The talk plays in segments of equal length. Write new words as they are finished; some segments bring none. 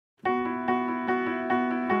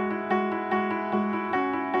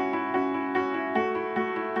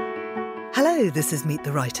Hello, this is Meet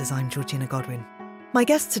the Writers. I'm Georgina Godwin. My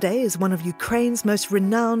guest today is one of Ukraine's most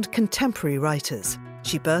renowned contemporary writers.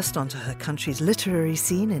 She burst onto her country's literary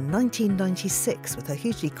scene in 1996 with her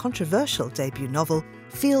hugely controversial debut novel,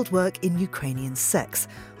 Fieldwork in Ukrainian Sex,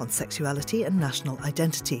 on sexuality and national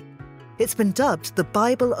identity. It's been dubbed the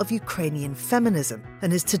Bible of Ukrainian feminism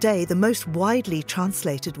and is today the most widely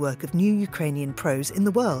translated work of new Ukrainian prose in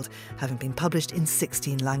the world, having been published in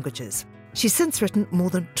 16 languages. She's since written more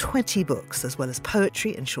than 20 books, as well as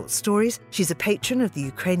poetry and short stories. She's a patron of the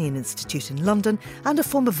Ukrainian Institute in London and a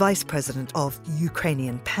former vice president of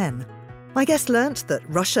Ukrainian PEN. My guest learnt that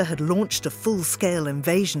Russia had launched a full-scale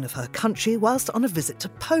invasion of her country whilst on a visit to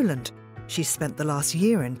Poland. She spent the last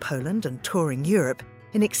year in Poland and touring Europe,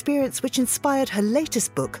 an experience which inspired her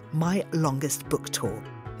latest book, My Longest Book Tour.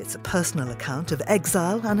 It's a personal account of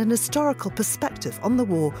exile and an historical perspective on the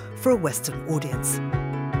war for a Western audience.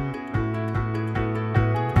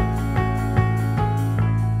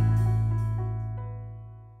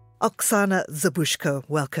 Oksana Zabushko,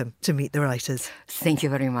 welcome to Meet the Writers. Thank you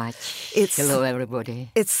very much. Hello,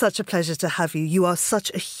 everybody. It's such a pleasure to have you. You are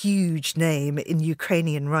such a huge name in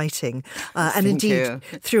Ukrainian writing and indeed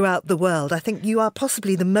throughout the world. I think you are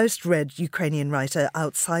possibly the most read Ukrainian writer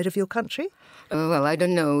outside of your country. Well, I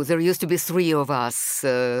don't know. There used to be three of us,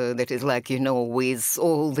 that is like, with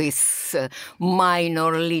all this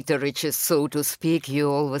minor literature, so to speak. You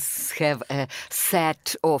always have a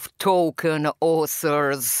set of token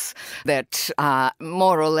authors that are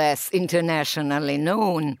more or less internationally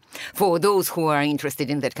known for those who are interested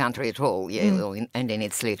in that country at all, and in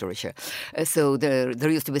its literature. So there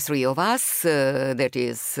used to be three of us. That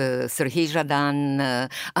is Serhiy Zhadan,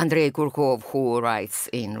 Andrei Kurkov, who writes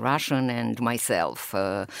in Russian, and myself.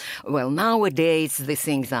 Nowadays the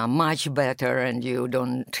things are much better, and you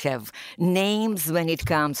don't have names when it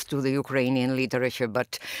comes to the Ukrainian literature,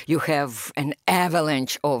 but you have an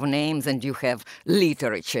avalanche of names, and you have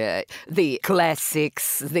literature, the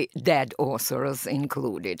classics, the dead authors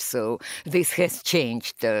included. So this has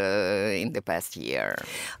changed in the past year.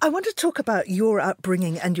 I want to talk about your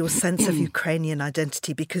upbringing and your sense of Ukrainian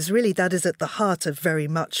identity, because really that is at the heart of very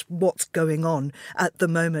much what's going on at the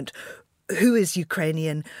moment. Who is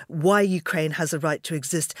Ukrainian, why Ukraine has a right to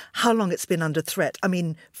exist, how long it's been under threat. I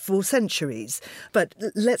mean, for centuries. But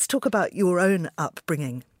let's talk about your own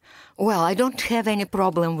upbringing. Well, I don't have any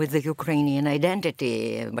problem with the Ukrainian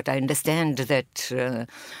identity, but I understand that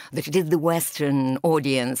it is the Western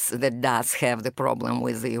audience that does have the problem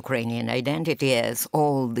with the Ukrainian identity, as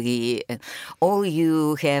all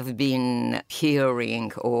you have been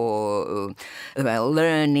hearing or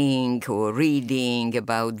learning or reading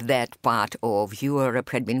about that part of Europe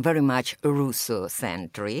had been very much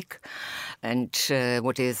Russocentric. And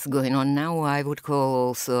what is going on now, I would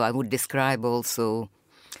describe also,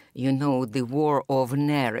 the war of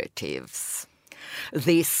narratives.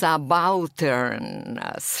 The subaltern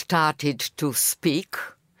started to speak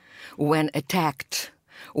when attacked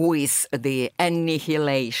with the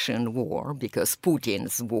annihilation war, because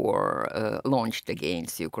Putin's war launched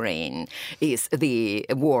against Ukraine is the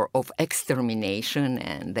war of extermination,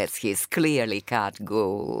 and that's his clearly cut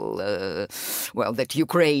goal. That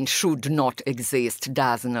Ukraine should not exist,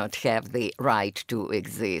 does not have the right to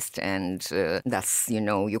exist, and thus,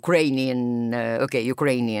 Ukrainian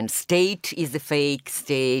state is a fake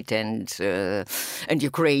state, and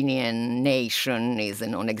Ukrainian nation is a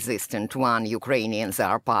non-existent one. Ukrainians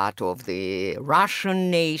are part of the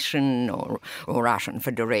Russian nation or Russian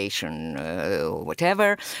Federation or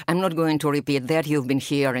whatever. I'm not going to repeat that. You've been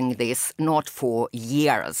hearing this not for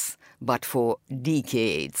years, but for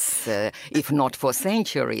decades, if not for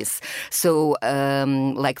centuries. So,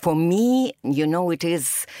 for me, it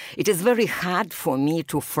is very hard for me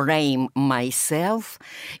to frame myself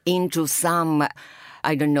into some,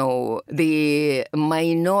 the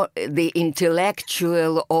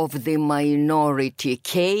intellectual of the minority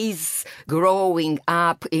case growing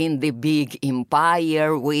up in the big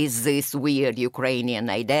empire with this weird Ukrainian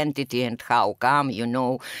identity, and how come, you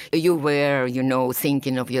were,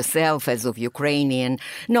 thinking of yourself as of Ukrainian.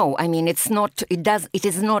 No, I mean, it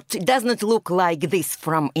does not look like this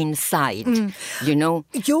from inside,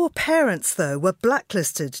 Your parents, though, were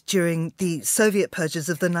blacklisted during the Soviet purges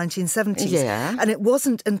of the 1970s. Yeah. And it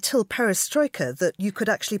wasn't until Perestroika that you could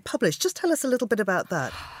actually publish. Just tell us a little bit about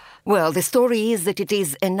that. Well, the story is that it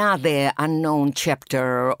is another unknown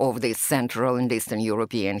chapter of this Central and Eastern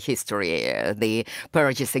European history, the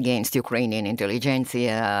purges against Ukrainian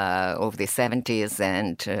intelligentsia of the 70s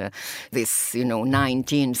and this,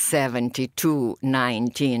 1972,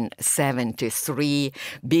 1973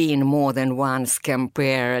 being more than once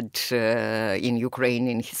compared in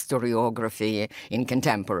Ukrainian historiography, in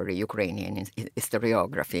contemporary Ukrainian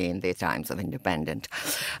historiography in the times of independence,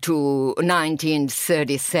 to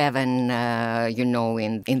 1937. In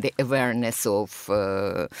the awareness of,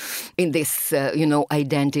 in this,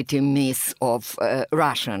 identity myth of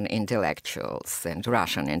Russian intellectuals and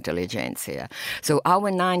Russian intelligentsia. So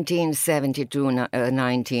our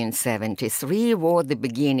 1972-1973 was the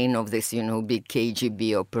beginning of this, big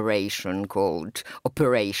KGB operation called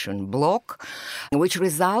Operation Block, which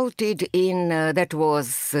resulted in, that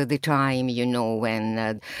was the time,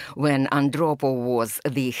 when Andropov was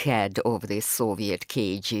the head of the Soviet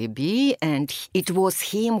KGB, and it was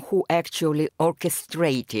him who actually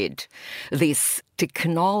orchestrated this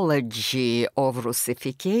technology of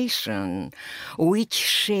Russification, which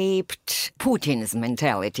shaped Putin's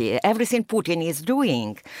mentality. Everything Putin is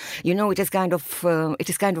doing, it is kind of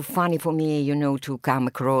funny for me, to come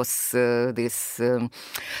across this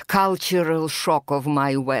cultural shock of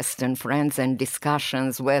my Western friends and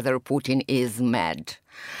discussions whether Putin is mad.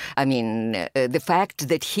 I mean, the fact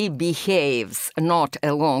that he behaves not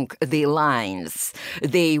along the lines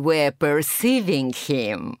they were perceiving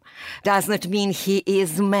him does not mean he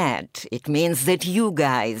is mad. It means that you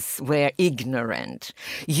guys were ignorant.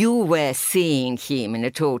 You were seeing him in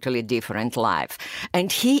a totally different life.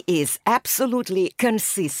 And he is absolutely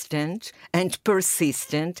consistent and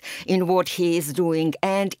persistent in what he is doing.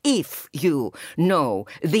 And if you know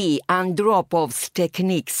the Andropov's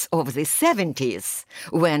techniques of the 70s,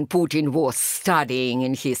 when Putin was studying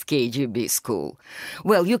in his KGB school,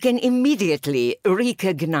 well, you can immediately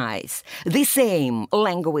recognize the same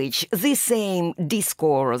language, the same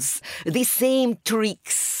discourse, the same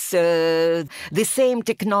tricks, the same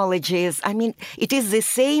technologies. I mean, it is the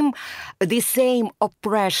same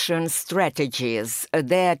oppression strategies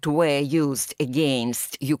that were used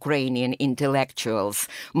against Ukrainian intellectuals,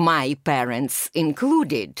 my parents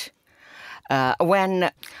included.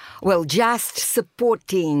 Just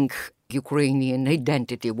supporting Ukrainian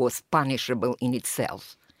identity was punishable in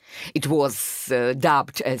itself. It was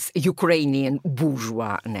dubbed as Ukrainian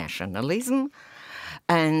bourgeois nationalism.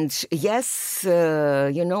 And yes,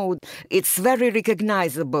 it's very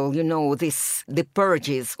recognizable, the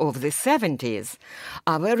purges of the 70s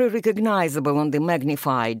are very recognizable on the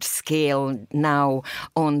magnified scale now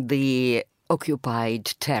on the occupied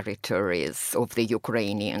territories of the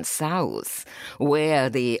Ukrainian south, where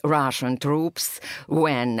the Russian troops,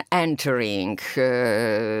 when entering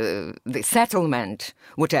the settlement,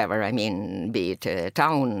 whatever, be it a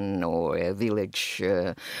town or a village,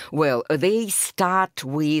 they start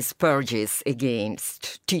with purges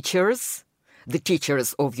against teachers, the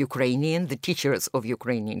teachers of Ukrainian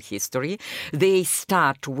history. They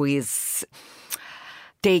start with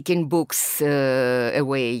taking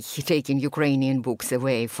Ukrainian books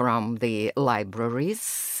away from the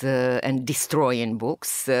libraries and destroying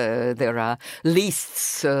books. There are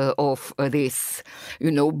lists of these,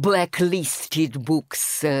 blacklisted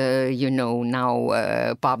books,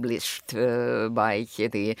 now published by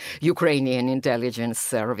the Ukrainian Intelligence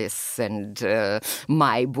Service, and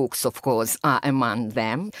my books, of course, are among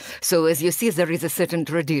them. So as you see, there is a certain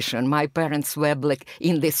tradition. My parents were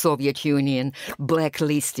in the Soviet Union,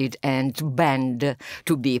 blacklisted and banned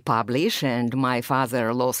to be published, and my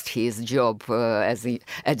father lost his job at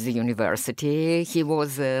the university. He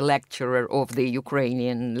was a lecturer of the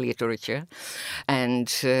Ukrainian literature,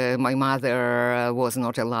 and my mother was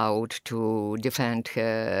not allowed to defend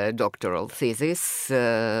her doctoral thesis,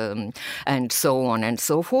 and so on and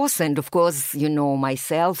so forth. And of course,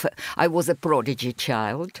 myself, I was a prodigy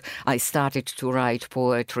child. I started to write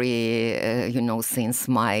poetry, since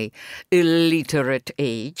my illiterate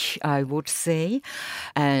age, I would say.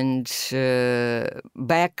 And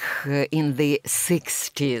back in the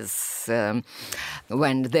 60s,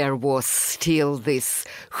 when there was still this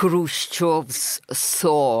Khrushchev's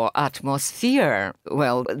thaw atmosphere,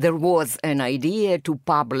 there was an idea to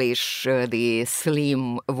publish the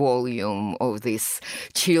slim volume of this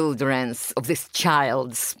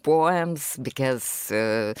child's poems, because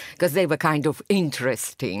they were kind of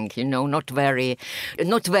interesting, not very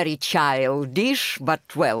childish, but,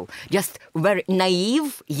 well, just very naive,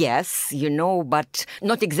 yes, but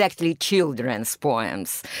not exactly children's poems.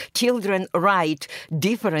 Children write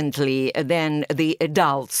differently than the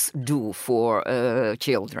adults do for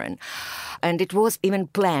children. And it was even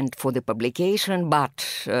planned for the publication, but,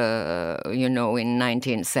 in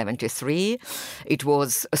 1973, it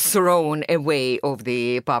was thrown away of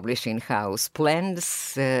the publishing house plans.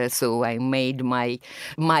 So I made my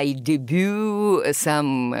debut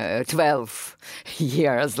some 12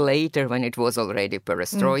 years later, when it was already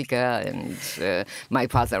perestroika, and my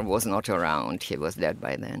father was not around. He was dead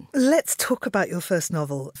by then. Let's talk about your first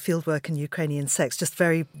novel, Fieldwork in Ukrainian Sex, just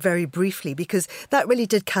very, very briefly, because that really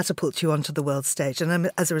did catapult you onto the world stage.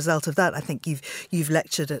 And as a result of that, I think you've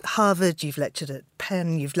lectured at Harvard, you've lectured at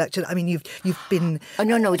Penn, you've been...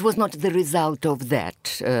 No, it was not the result of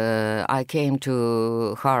that. I came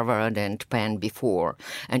to Harvard and Penn before,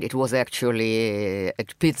 and it was actually at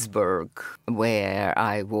Pittsburgh where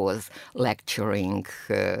I was lecturing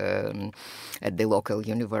at the local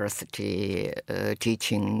university,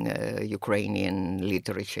 teaching Ukrainian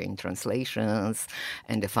literature in translations,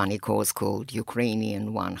 and a funny course called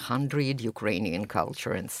Ukrainian 100, Ukrainian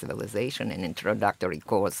Culture and Civilization, an introductory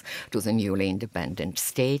course to the newly independent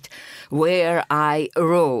state, where I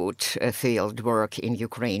wrote a field work in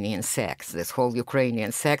Ukrainian sex. This whole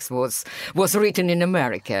Ukrainian sex was written in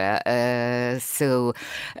America. So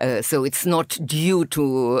it's not due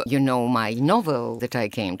to, my novel that I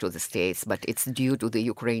came to the States, but it's due to the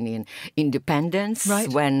Ukrainian independence. Right.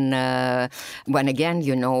 When again,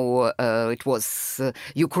 it was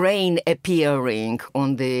Ukraine appearing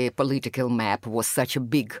on the political map was such a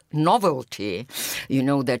big novelty,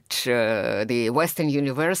 that the Western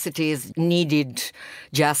universities needed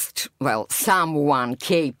just, someone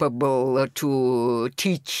capable to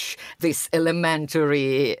teach these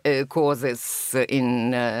elementary courses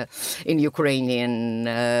in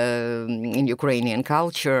Ukrainian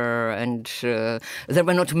culture, and there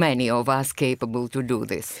were not many of us capable to do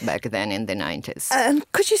this back then in the 90s. And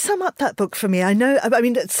could you sum up that book for me?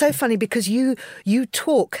 It's so funny because you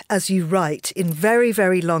talk as you write in very,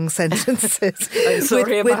 very long sentences. I'm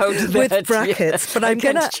sorry about that. With brackets, yeah. but I'm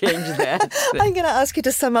going to change that. I'm going to ask you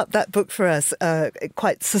to sum up that book for us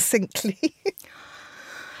quite succinctly.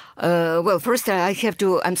 First I have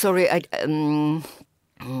to. I'm sorry.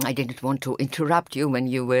 I didn't want to interrupt you when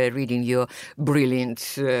you were reading your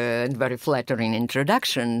brilliant and very flattering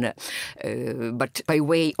introduction. But by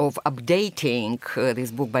way of updating,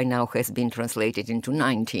 this book by now has been translated into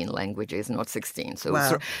 19 languages, not 16. So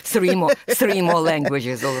wow. three more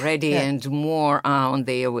languages already, yeah. And more are on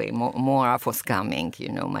their way. More are forthcoming.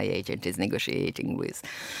 My agent is negotiating with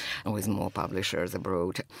more publishers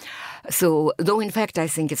abroad. So, though in fact I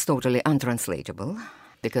think it's totally untranslatable,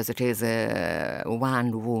 because it is a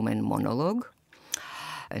one-woman monologue.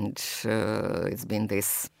 And it's been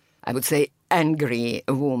this, I would say, angry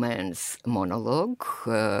woman's monologue.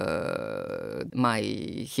 My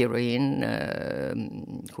heroine,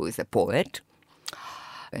 who is a poet,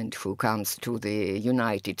 and who comes to the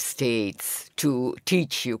United States to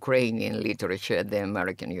teach Ukrainian literature at the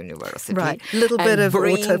American University. Right, a little bit of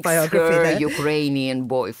autobiography her there. Ukrainian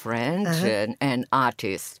boyfriend, an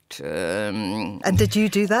artist. And did you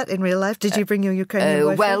do that in real life? Did you bring your Ukrainian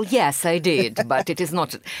boyfriend? Well, yes, I did, but it is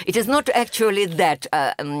not actually that.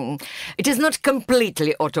 It is not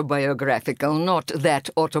completely autobiographical, not that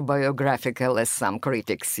autobiographical as some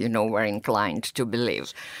critics, were inclined to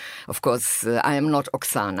believe. Of course, I am not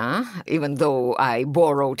Oksana, even though I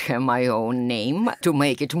borrowed her my own name to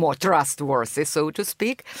make it more trustworthy, so to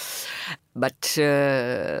speak. But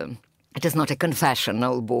it is not a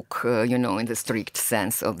confessional book, in the strict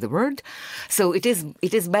sense of the word. So it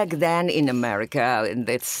is back then in America, and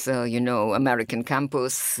that's, American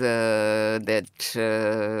campus, that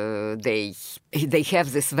they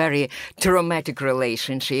have this very traumatic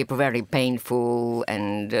relationship, very painful,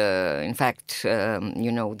 and in fact,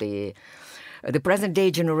 the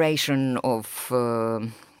present-day generation of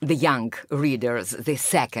the young readers, the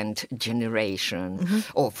second generation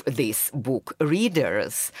of this book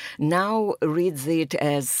readers, now reads it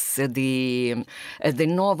as the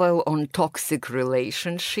novel on toxic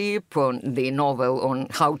relationship, on the novel on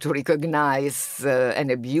how to recognize an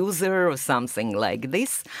abuser or something like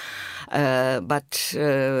this. But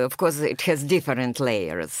of course, it has different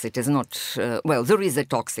layers. It is not, there is a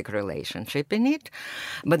toxic relationship in it,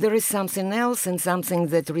 but there is something else and something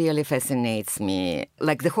that really fascinates me.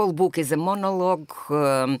 Like the whole book is a monologue.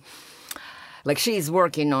 Like she's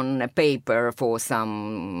working on a paper for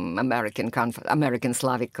some American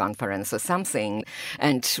Slavic conference or something.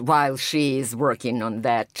 And while she's working on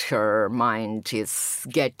that, her mind is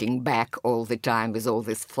getting back all the time with all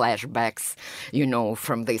these flashbacks,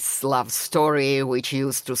 from this love story, which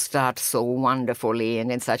used to start so wonderfully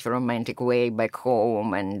and in such a romantic way back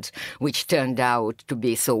home, and which turned out to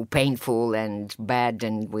be so painful and bad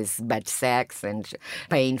and with bad sex and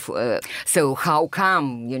painful. So how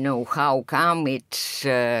come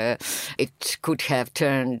it could have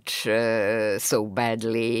turned so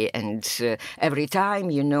badly? And every time,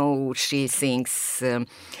 she thinks,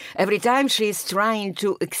 every time she's trying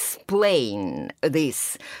to explain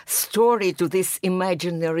this story to this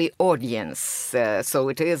imaginary audience. So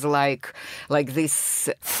it is like this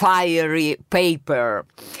fiery paper,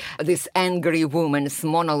 this angry woman's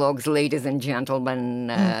monologues, ladies and gentlemen,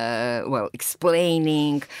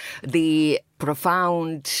 explaining the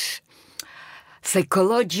profound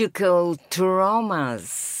psychological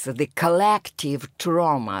traumas, the collective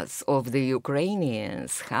traumas of the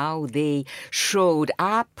Ukrainians, how they showed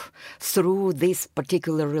up through this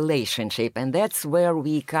particular relationship. And that's where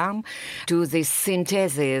we come to this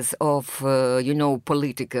synthesis of,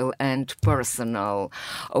 political and personal,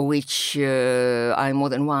 which I more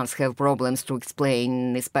than once have problems to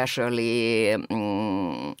explain, especially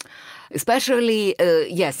in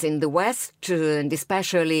the West, and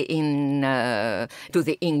especially to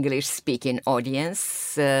the English-speaking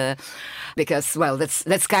audience, because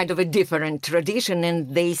that's kind of a different tradition,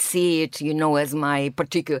 and they see it, as my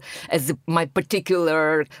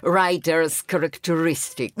particular writer's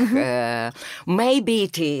characteristic. Maybe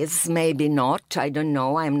it is, maybe not. I don't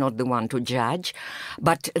know. I'm not the one to judge,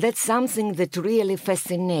 but that's something that really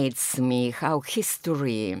fascinates me. How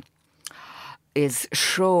history is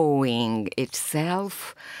showing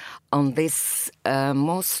itself on this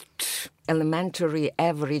most elementary,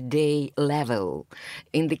 everyday level,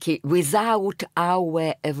 without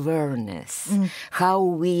our awareness, how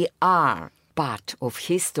we are part of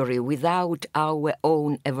history without our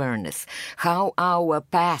own awareness, how our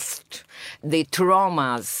past, the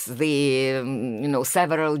traumas, the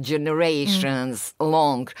several generations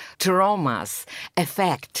long traumas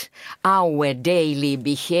affect our daily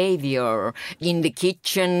behavior in the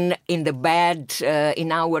kitchen, in the bed,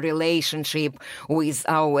 in our relationship with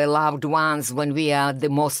our loved ones when we are the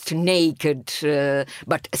most naked,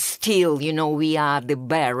 but still, we are the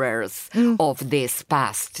bearers of this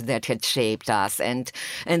past that had shaped us. And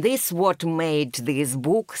this what made this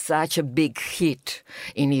book such a big hit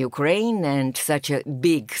in Ukraine and such a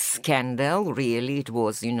big scandal. Really, it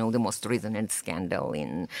was, the most resonant scandal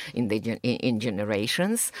in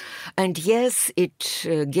generations. And yes, it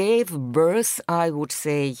gave birth, I would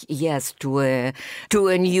say, yes, to a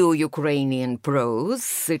new Ukrainian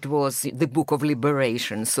prose. It was the book of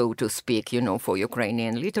liberation, so to speak, for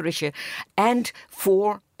Ukrainian literature and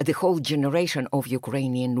for the whole generation of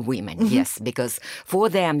Ukrainian women, yes, because for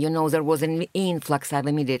them, there was an influx. I've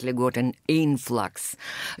immediately got an influx,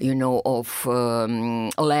 of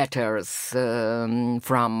letters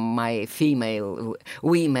from my female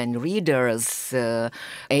women readers,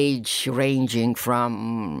 age ranging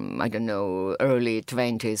from, early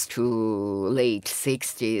 20s to late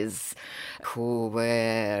 60s, who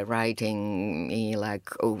were writing me like,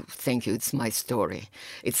 oh, thank you, it's my story.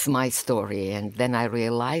 It's my story. And then I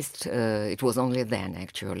realized, it was only then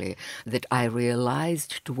actually, that I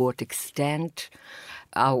realized to what extent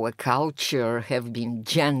our culture have been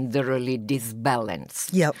genderly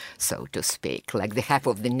disbalanced, so to speak. Like the half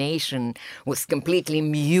of the nation was completely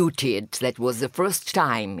muted. That was the first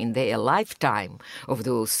time in their lifetime of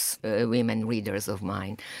those women readers of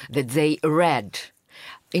mine that they read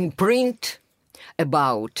in print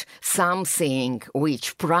about something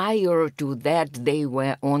which prior to that they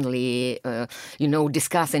were only,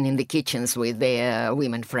 discussing in the kitchens with their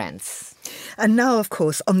women friends. And now, of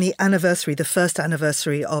course, on the anniversary, the first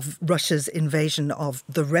anniversary of Russia's invasion of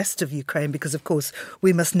the rest of Ukraine, because, of course,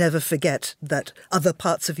 we must never forget that other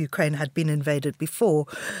parts of Ukraine had been invaded before.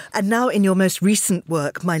 And now in your most recent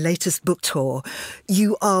work, My Latest Book Tour,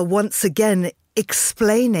 you are once again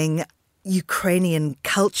explaining Ukrainian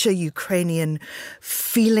culture, Ukrainian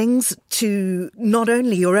feelings to not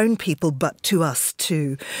only your own people, but to us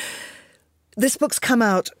too. This book's come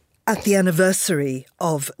out at the anniversary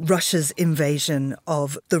of Russia's invasion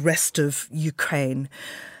of the rest of Ukraine.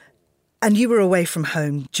 And you were away from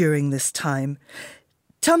home during this time.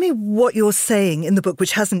 Tell me what you're saying in the book,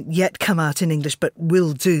 which hasn't yet come out in English, but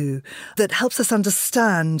will do, that helps us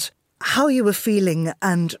understand how you were feeling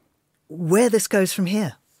and where this goes from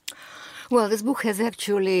here. Well, this book has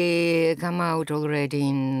actually come out already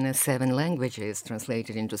in 7 languages,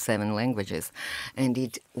 translated into 7 languages, and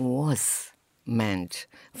it was meant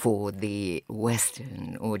for the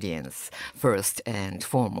Western audience first and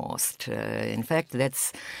foremost. In fact,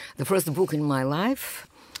 that's the first book in my life.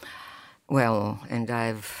 Well, and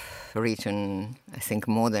I've written, I think,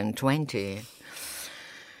 more than 20.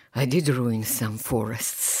 I did ruin some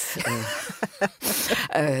forests.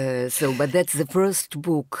 But that's the first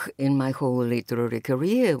book in my whole literary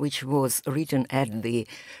career, which was written at the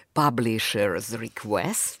publisher's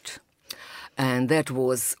request. And that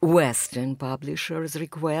was Western publisher's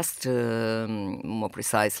request. More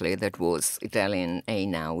precisely, that was Italian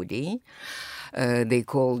Einaudi. They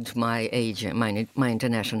called my agent, my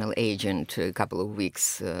international agent, a couple of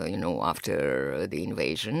weeks, after the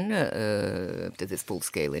invasion, after this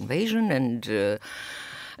full-scale invasion, and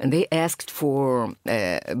they asked for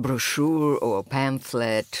a brochure or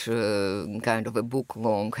pamphlet, kind of a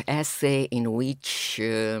book-long essay in which,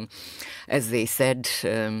 as they said,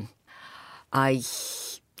 I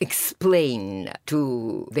explain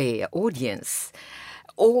to their audience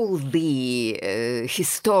all the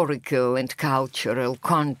historical and cultural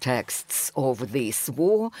contexts of this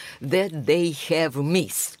war that they have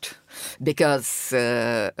missed. Because,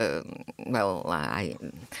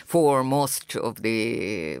 for most of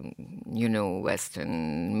the,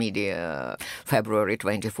 Western media, February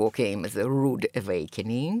 24 came as a rude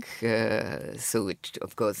awakening. So it,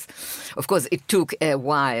 of course, it took a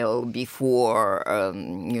while before,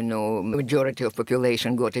 majority of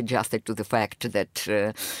population got adjusted to the fact that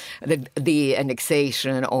the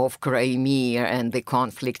annexation of Crimea and the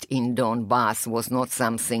conflict in Donbass was not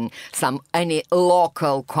any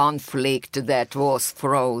local conflict that was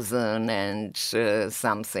frozen and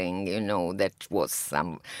something, that was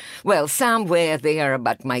somewhere there.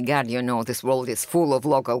 But my God, this world is full of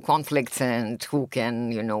local conflicts, and who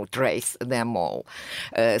can, trace them all?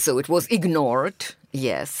 So it was ignored.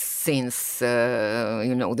 Yes, since,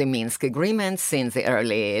 the Minsk agreement, since the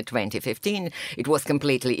early 2015, it was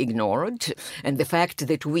completely ignored. And the fact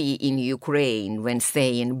that we in Ukraine, when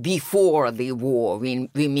saying before the war, we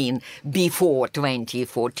mean before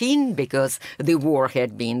 2014, because the war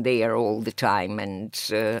had been there all the time. And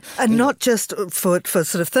not just for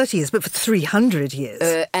sort of 30 years, but for 300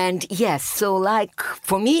 years. And yes, so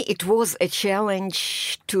for me, it was a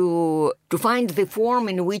challenge to find the form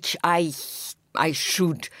in which I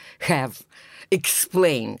should have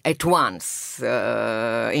explained at once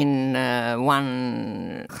in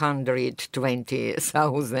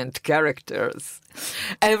 120,000 characters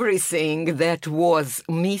everything that was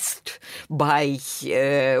missed by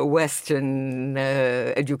Western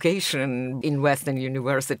education in Western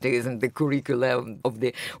universities and the curriculum of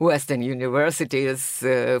the Western universities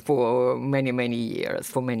for many, many years,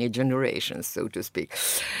 for many generations, so to speak.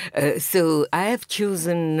 So I have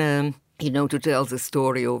chosen to tell the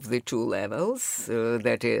story of the 2 levels.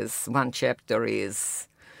 That is, one chapter is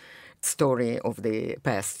story of the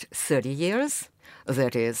past 30 years.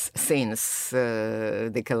 That is, since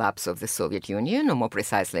the collapse of the Soviet Union, or more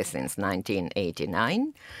precisely since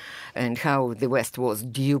 1989, and how the West was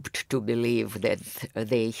duped to believe that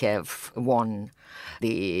they have won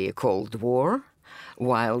the Cold War,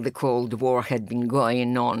 while the Cold War had been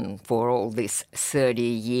going on for all these 30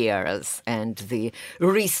 years, and the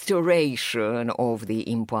restoration of the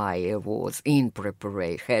empire was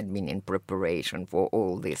had been in preparation for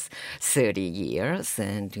all these 30 years,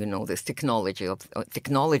 and this technology of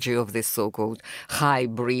this so-called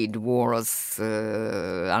hybrid wars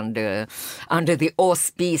under the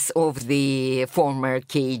auspice of the former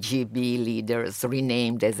KGB leaders,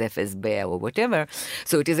 renamed as FSB or whatever.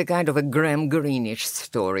 So it is a kind of a Graham Greenish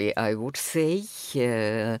story, I would say.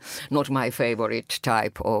 Not my favorite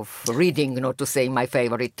type of reading, not to say my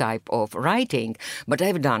favorite type of writing, but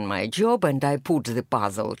I've done my job and I put the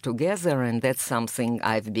puzzle together, and that's something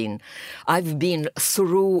I've been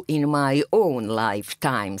through in my own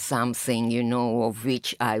lifetime, something, to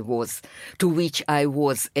which I was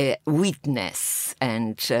a witness.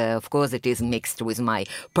 And of course it is mixed with my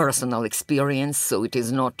personal experience, so it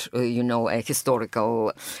is not,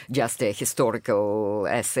 just a historical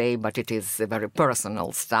essay, but it is a very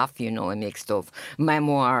personal stuff, a mix of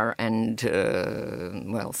memoir and,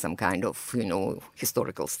 some kind of,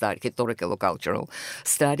 historical or cultural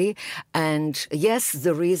study. And yes,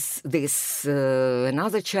 there is this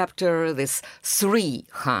another chapter, this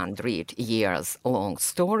 300 years long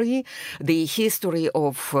story, the history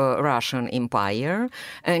of Russian Empire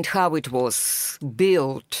and how it was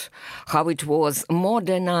built, how it was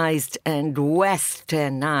modernized and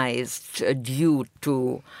westernized due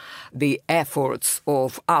to the efforts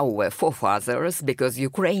of our forefathers, because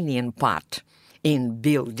Ukrainian part in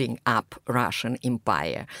building up Russian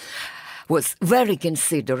Empire was very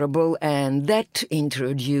considerable, and that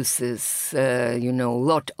introduces, a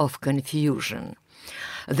lot of confusion.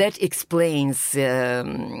 That explains,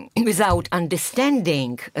 without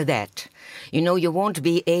understanding that, you won't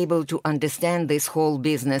be able to understand this whole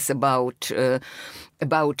business about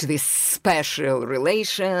these special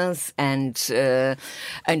relations and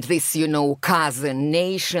this, cousin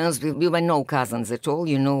nations. We were no cousins at all,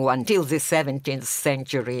 until the 17th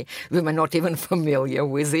century. We were not even familiar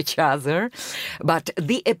with each other. But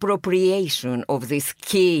the appropriation of this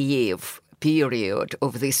Kiev period,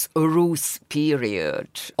 of this Rus period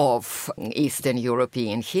of Eastern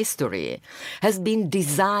European history, has been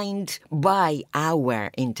designed by our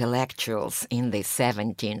intellectuals in the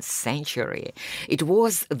 17th century. It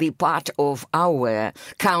was the part of our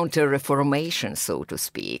counter-reformation, so to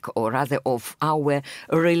speak, or rather of our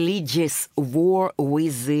religious war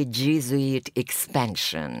with the Jesuit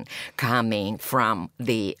expansion coming from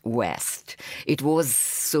the West. It was,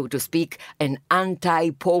 so to speak, an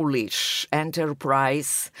anti-Polish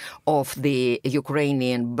enterprise of the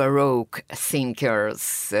Ukrainian Baroque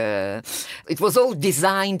thinkers. It was all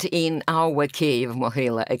designed in our Kiev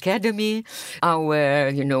Mohyla Academy,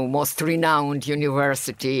 our, most renowned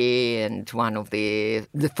university and one of the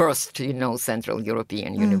first, Central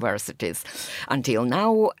European universities until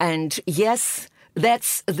now. And yes,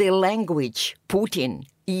 that's the language Putin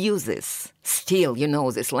uses still,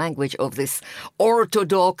 this language of this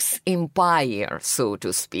Orthodox empire, so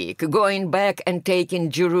to speak, going back and taking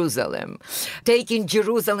Jerusalem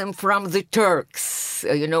from the Turks,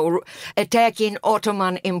 attacking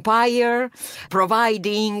Ottoman Empire,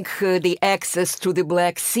 providing the access to the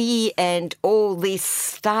Black Sea and all this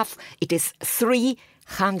stuff. It is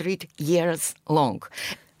 300 years long,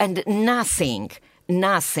 and nothing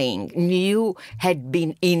new had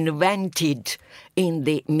been invented in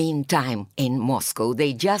the meantime in Moscow.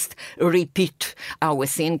 They just repeat our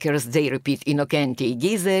thinkers. They repeat Innocentii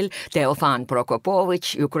Gizel, Teofan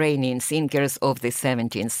Prokopovich, Ukrainian thinkers of the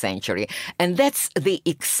 17th century. And that's the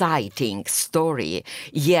exciting story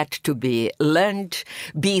yet to be learned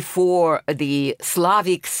before the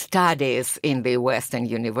Slavic studies in the Western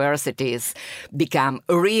universities become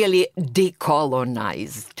really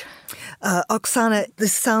decolonized. Oksana,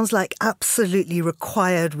 this sounds like absolutely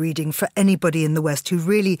required reading for anybody in the West who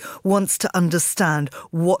really wants to understand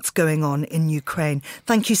what's going on in Ukraine.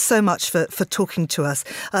 Thank you so much for talking to us.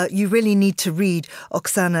 You really need to read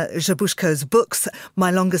Oksana Zabuzhko's books.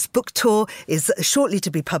 My Longest Book Tour is shortly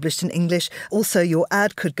to be published in English. Also, Your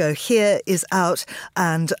Ad Could Go Here is out,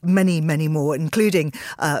 and many, many more, including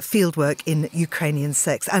fieldwork in Ukrainian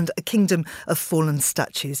sex and A Kingdom of Fallen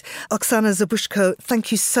Statues. Oksana Zabuzhko,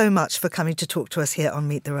 thank you so much for coming to talk to us here on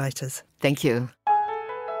Meet the Writers. Thank you.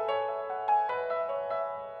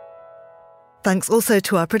 Thanks also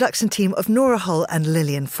to our production team of Nora Hull and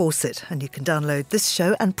Lillian Fawcett. And you can download this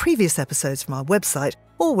show and previous episodes from our website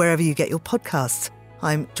or wherever you get your podcasts.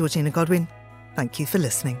 I'm Georgina Godwin. Thank you for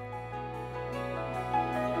listening.